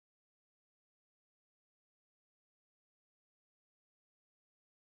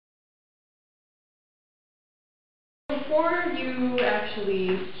before you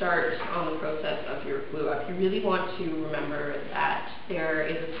actually start on the process of your glue up, you really want to remember that there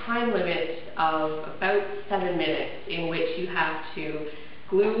is a time limit of about 7 minutes in which you have to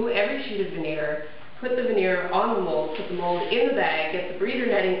glue every sheet of veneer, put the veneer on the mold, put the mold in the bag, get the breather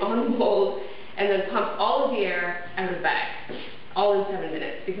netting on the mold, and then pump all of the air out of the bag, all in 7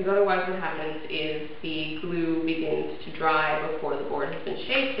 minutes, because otherwise what happens is the glue begins to dry before the board has been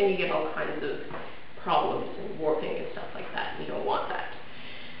shaped, and you get all kinds of problems and warping and stuff like that. You don't want that.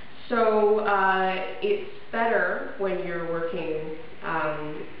 So it's better when you're working,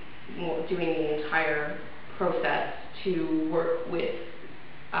 doing the entire process, to work with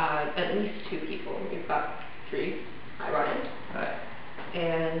at least 2 people. You've got 3. Hi, Ryan. Hi.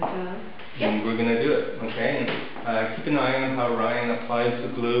 And and we're going to do it, okay? And keep an eye on how Ryan applies the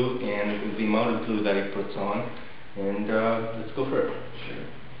glue and the amount of glue that he puts on. And let's go for it. Sure.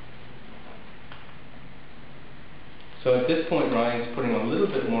 So at this point, Ryan's putting a little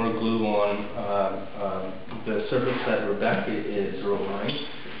bit more glue on the surface that Rebecca is rolling.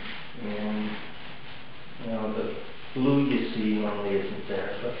 And you know, the glue you see normally isn't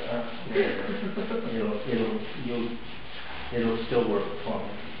there, but it'll still work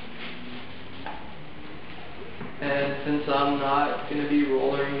fine. And since I'm not going to be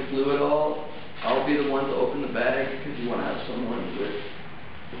rollering the glue at all, I'll be the one to open the bag, because you want to have someone with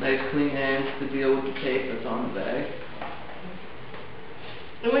nice clean hands to deal with the tape that's on the bag.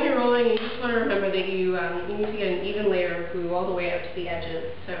 And when you're rolling, you just want to remember that you need to get an even layer of glue all the way out to the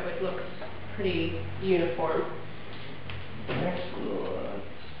edges, so it looks pretty uniform. Next little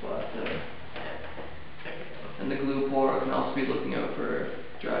spot there. And the glue pour can also be looking out for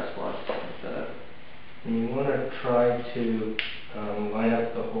dry spots like that. And you want to try to line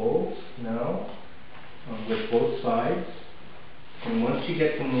up the holes now with both sides. And once you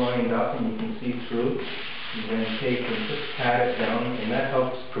get them lined up and you can see through, you then take and just pat it down, and that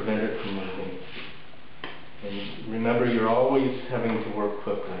helps prevent it from moving. And remember, you're always having to work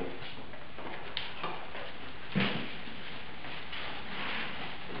quickly.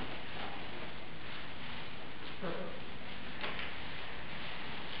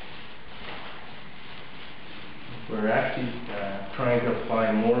 We're actually trying to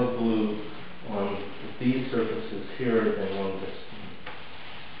apply more glue on these surfaces here than on this one.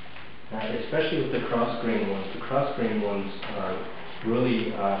 Especially with the cross-grain ones. The cross-grain ones are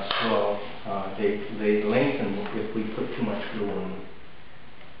really slow. They lengthen if we put too much glue on them.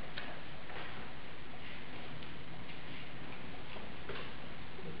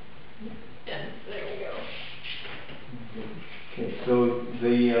 Yeah, there we go. Okay, so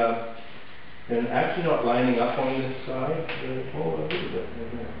they're actually not lining up on this side. Oh, a little bit.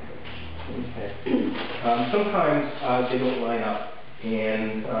 Okay. Sometimes they don't line up,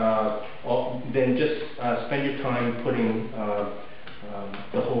 and then just spend your time putting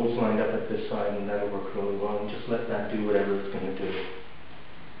the holes lined up at this side, and that'll work really well. And just let that do whatever it's going to do.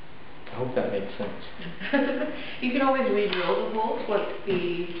 I hope that makes sense. You can always re-drill the holes once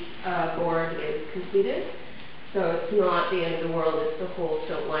the board is completed. So it's not the end of the world if the holes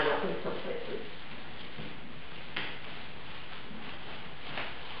don't line up in some places.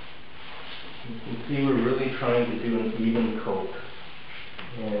 You can see we're really trying to do an even coat.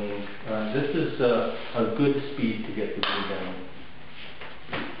 And this is a good speed to get the glue down.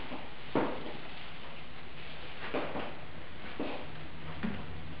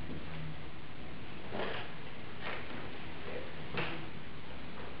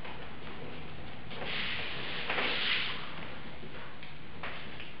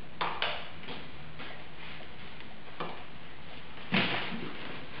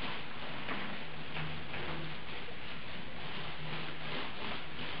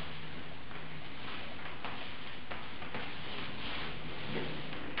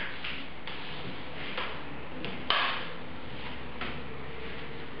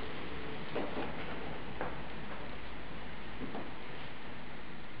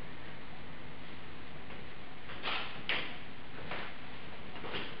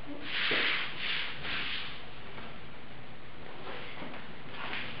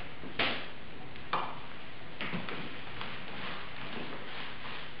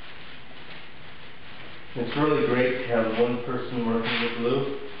 It's really great to have one person working with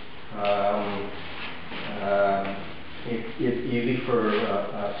glue. It's easy for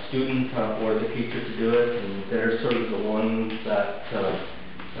a student or the teacher to do it, and they're sort of the ones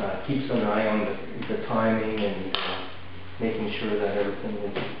that keeps an eye on the timing and making sure that everything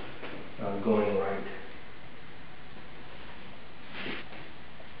is going right.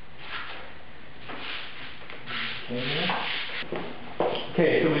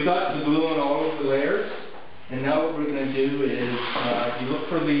 Okay, so we got the glue on all of the layers. And now what we're going to do is you look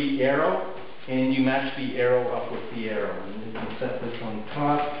for the arrow and you match the arrow up with the arrow. And you can set this on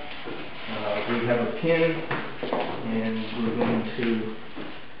top. We have a pin and we're going to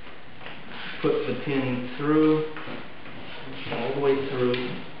put the pin through, all the way through,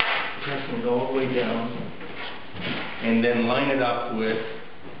 pressing it all the way down, and then line it up with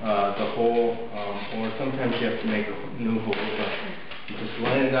the hole, or sometimes you have to make a new hole, but you just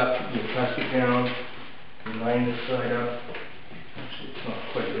line it up, you press it down, you line this side up. Actually, it's not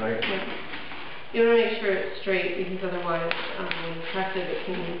quite right. Yeah. You want to make sure it's straight, because otherwise, when you press it, it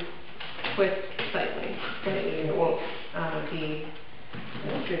can twist slightly, and it won't be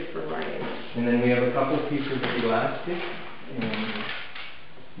good for riding. And then we have a couple of pieces of elastic, and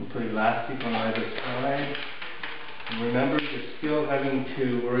we put elastic on either side. And remember, you're still having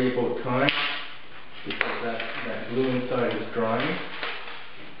to worry about time, because that glue inside is drying.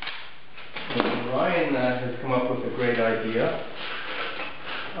 And Ryan has come up with a great idea.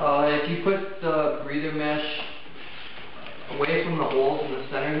 If you put the breather mesh away from the holes in the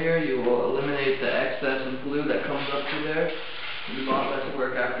center here, you will eliminate the excess of glue that comes up through there. It'll be a lot less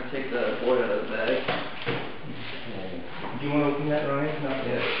work after you take the board out of the bag. Do you want to open that, Ryan? Not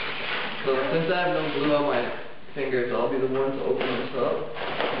yet. So since I have no glue on my fingers, I'll be the one to open this up.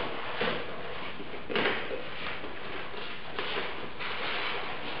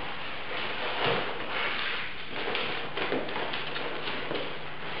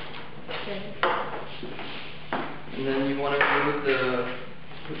 And then you want to remove the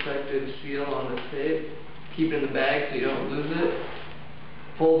protective seal on the tape. Keep it in the bag so you don't lose it.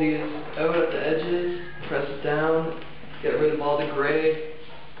 Pull these out at the edges, press it down, get rid of all the gray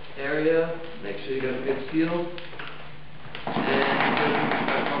area, make sure you got a good seal, and just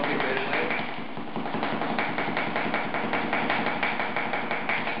start pumping right away.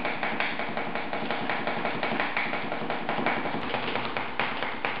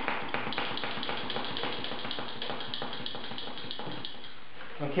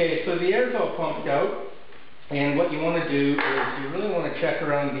 Okay, so the air's all pumped out, and what you want to do is you really want to check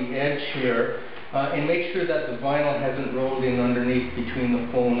around the edge here and make sure that the vinyl hasn't rolled in underneath between the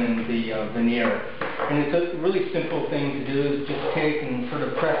foam and the veneer. And it's a really simple thing to do, is just take and sort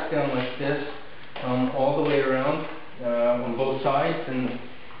of press down like this all the way around on both sides,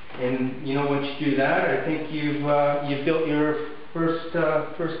 and you know, once you do that, I think you've built your first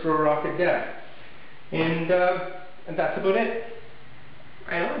Roarockit deck, and that's about it.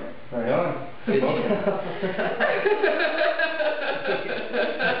 Right on. Right on. Good job.